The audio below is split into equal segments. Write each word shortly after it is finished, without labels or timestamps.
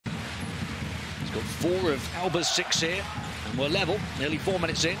He's got 4 of Alba's 6 here, and we're level, nearly 4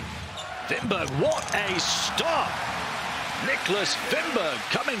 minutes in. Wimberg, what a start! Niklas Wimberg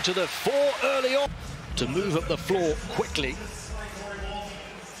coming to the fore early on to move up the floor quickly.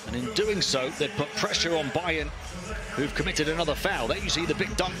 And in doing so, they've put pressure on Bayern, who've committed another foul. There you see the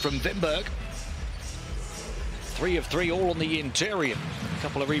big dunk from Wimberg. 3 of 3, all on the interior. A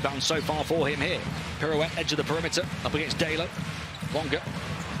couple of rebounds so far for him here. Pirouette, edge of the perimeter, up against Dalo. Bonga,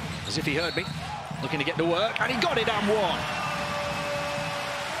 as if he heard me, looking to get to work, and he got it and one.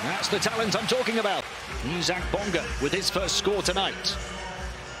 That's the talent I'm talking about. Isaac Bonga with his first score tonight.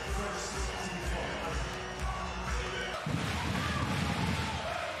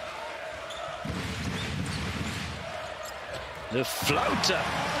 The floater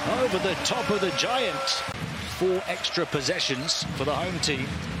over the top of the Giants. 4 extra possessions for the home team.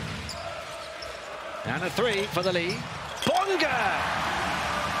 And a 3 for the lead. Bonga!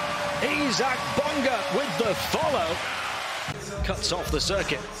 Isaac Bonga with the follow. Cuts off the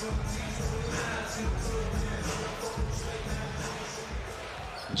circuit.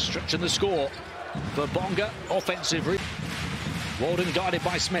 Stretching the score for Bonga. Offensive. Walden guarded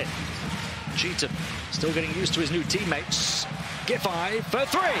by Smith. Cheatham still getting used to his new teammates. Giffey for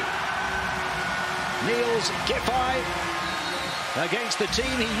 3. Niels Giffey against the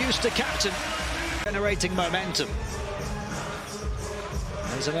team he used to captain. Generating momentum.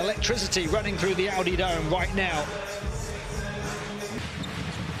 There's an electricity running through the Audi Dome right now.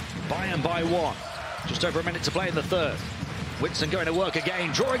 Bayern by 1. Just over a minute to play in the third. Winston going to work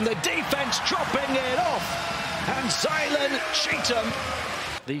again, drawing the defense, dropping it off. And Zylan, Cheatham.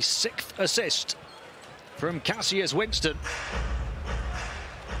 The 6th assist from Cassius Winston.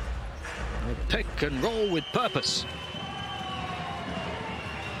 A pick and roll with purpose.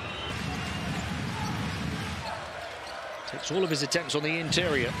 Takes all of his attempts on the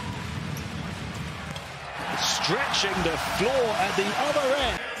interior. Stretching the floor at the other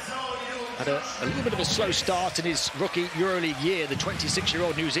end. Had a little bit of a slow start in his rookie EuroLeague year, the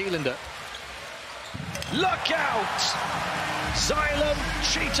 26-year-old New Zealander. Look out! Zylan,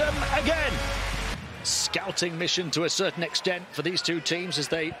 Cheatham again. Scouting mission to a certain extent for these two teams as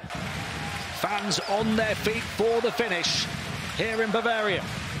they fans on their feet for the finish here in Bavaria.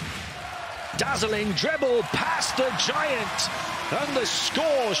 Dazzling dribble past the Giant, and the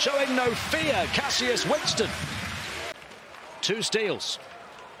score showing no fear. Cassius Winston. 2 steals.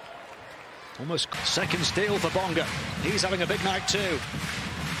 Almost second steal for Bonga. He's having a big night too.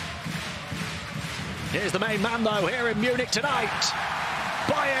 Here's the main man though here in Munich tonight.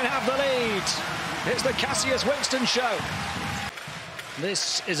 Bayern have the lead. It's the Cassius Winston show.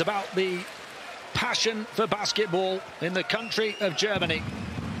 This is about the passion for basketball in the country of Germany.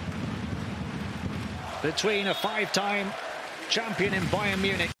 Between a 5-time champion in Bayern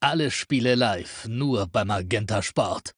Munich. Alle Spiele live, nur beim Magenta Sport.